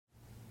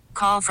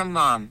call from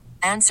mom.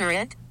 Answer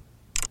it.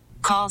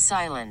 Call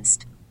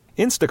silenced.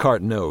 Instacart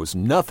knows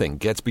nothing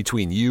gets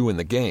between you and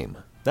the game.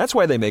 That's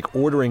why they make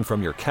ordering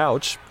from your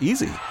couch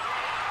easy.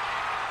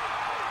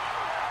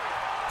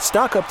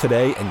 Stock up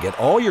today and get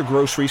all your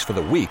groceries for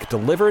the week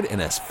delivered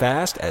in as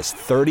fast as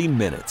 30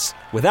 minutes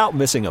without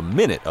missing a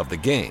minute of the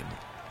game.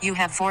 You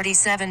have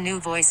 47 new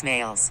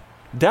voicemails.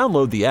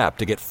 Download the app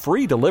to get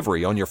free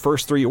delivery on your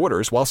first 3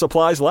 orders while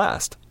supplies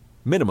last.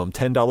 Minimum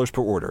 $10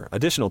 per order.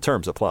 Additional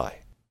terms apply.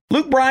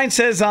 Luke Bryan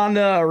says on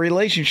the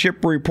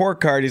relationship report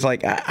card, he's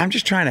like, I'm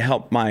just trying to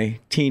help my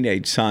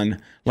teenage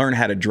son learn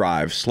how to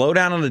drive. Slow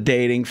down on the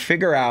dating,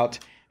 figure out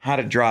how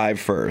to drive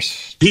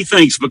first. He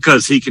thinks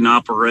because he can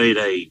operate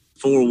a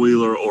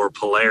four-wheeler or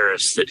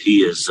Polaris that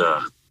he is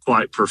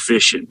quite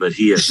proficient, but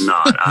he is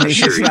not. I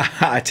assure you.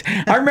 Not.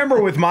 I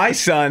remember with my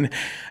son,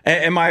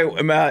 and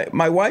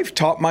my wife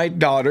taught my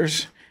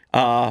daughters,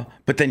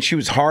 but then she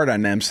was hard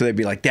on them, so they'd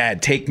be like,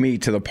 Dad, take me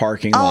to the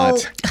parking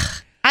lot.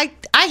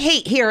 I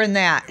hate hearing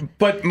that.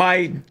 But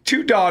my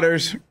 2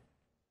 daughters,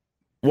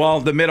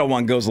 well, the middle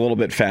one goes a little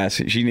bit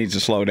fast. She needs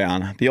to slow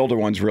down. The older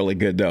one's really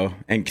good, though,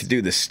 and can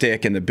do the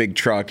stick and the big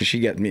truck. And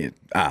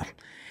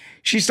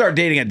she started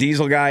dating a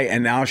diesel guy,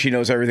 and now she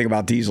knows everything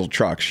about diesel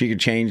trucks. She could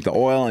change the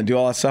oil and do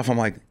all that stuff. I'm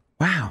like,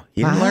 wow,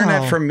 you didn't learn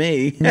that from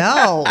me.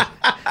 No,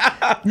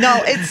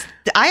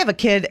 I have a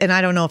kid, and I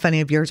don't know if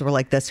any of yours were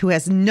like this, who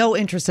has no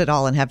interest at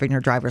all in having her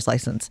driver's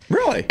license.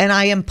 Really? And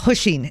I am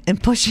pushing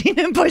and pushing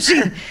and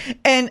pushing.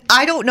 And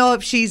I don't know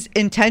if she's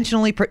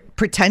intentionally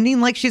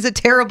pretending like she's a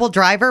terrible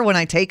driver when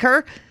I take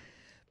her,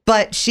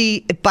 but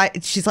she's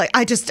like,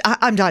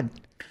 I'm done.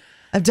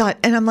 I'm done.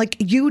 And I'm like,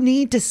 you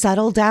need to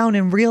settle down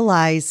and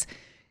realize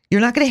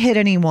you're not going to hit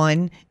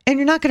anyone and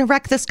you're not going to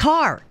wreck this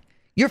car.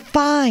 You're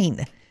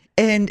fine.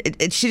 And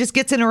she just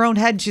gets in her own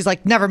head and she's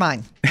like, never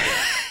mind.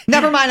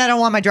 Never mind. I don't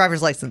want my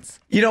driver's license.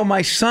 You know,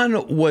 my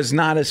son was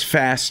not as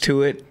fast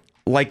to it,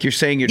 like you're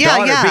saying your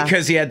daughter,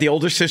 because he had the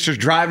older sisters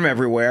drive him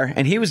everywhere.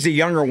 And he was the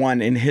younger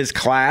one in his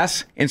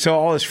class. And so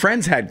all his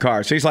friends had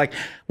cars. So he's like,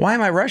 why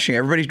am I rushing?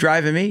 Everybody's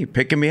driving me,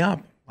 picking me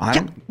up.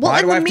 Well,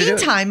 in the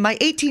meantime, my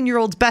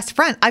 18-year-old's best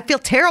friend, I feel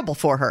terrible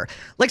for her.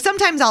 Like,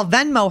 sometimes I'll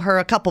Venmo her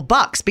a couple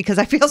bucks because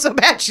I feel so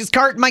bad she's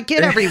carting my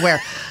kid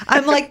everywhere.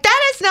 I'm like,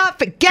 that is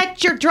not,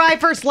 get your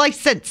driver's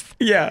license.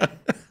 Yeah.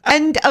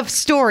 End of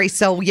story.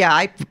 So, yeah,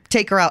 I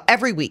take her out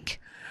every week.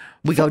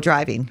 We go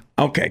driving.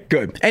 Okay,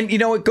 good. And you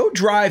know what? Go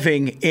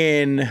driving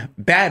in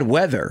bad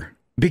weather.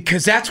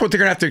 Because that's what they're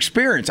going to have to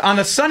experience. On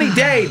a sunny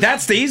day,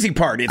 that's the easy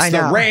part. It's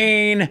the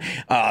rain,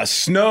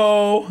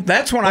 snow.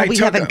 That's when we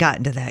haven't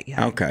gotten to that yet.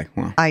 Okay.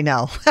 Well. I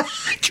know.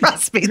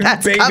 Trust me,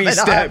 that's baby coming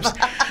steps.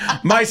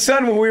 up. My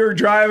son, when we were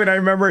driving, I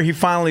remember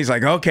he's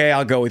like, okay,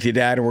 I'll go with you,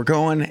 Dad. And we're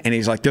going. And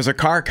he's like, there's a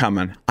car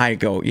coming. I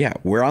go, yeah,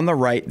 we're on the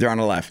right. They're on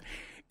the left.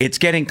 It's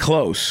getting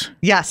close.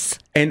 Yes.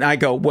 And I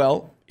go,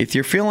 well, if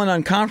you're feeling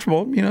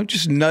uncomfortable,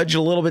 just nudge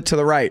a little bit to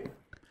the right.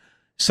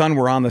 Son,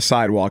 we're on the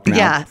sidewalk now.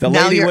 Yeah, the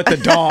lady with the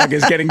dog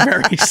is getting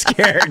very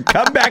scared.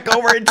 Come back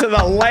over into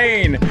the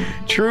lane.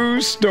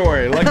 True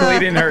story. Luckily,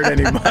 it didn't hurt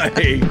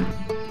anybody.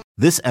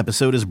 This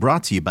episode is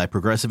brought to you by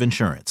Progressive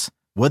Insurance.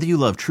 Whether you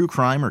love true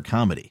crime or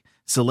comedy,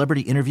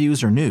 celebrity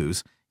interviews or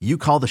news, you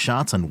call the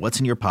shots on what's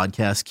in your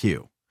podcast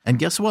queue. And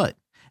guess what?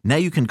 Now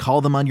you can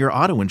call them on your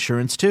auto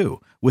insurance too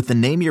with the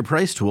Name Your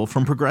Price tool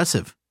from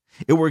Progressive.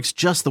 It works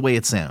just the way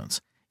it sounds.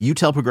 You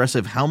tell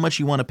Progressive how much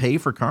you want to pay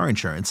for car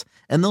insurance,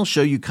 and they'll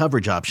show you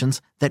coverage options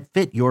that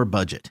fit your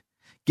budget.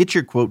 Get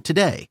your quote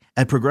today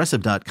at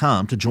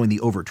Progressive.com to join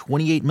the over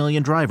 28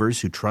 million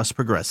drivers who trust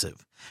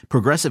Progressive.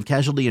 Progressive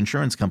Casualty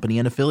Insurance Company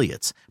and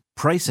Affiliates.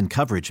 Price and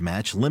coverage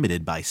match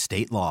limited by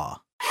state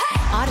law.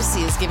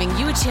 Odyssey is giving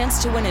you a chance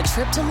to win a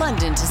trip to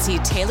London to see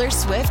Taylor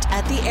Swift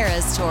at the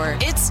Eras Tour.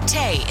 It's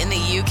Tay in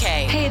the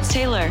UK. Hey, it's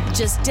Taylor.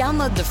 Just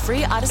download the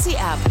free Odyssey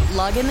app,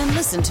 log in and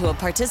listen to a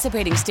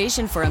participating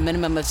station for a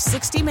minimum of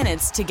 60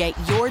 minutes to get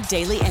your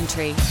daily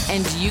entry.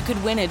 And you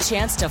could win a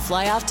chance to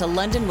fly off to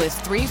London with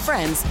 3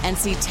 friends and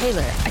see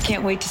Taylor. I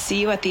can't wait to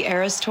see you at the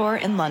Eras Tour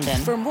in London.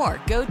 For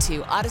more, go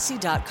to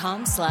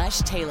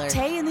odyssey.com/Taylor.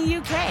 Tay in the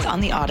UK. It's on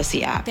the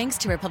Odyssey app. Thanks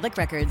to Republic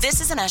Records. This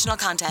is a national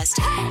contest.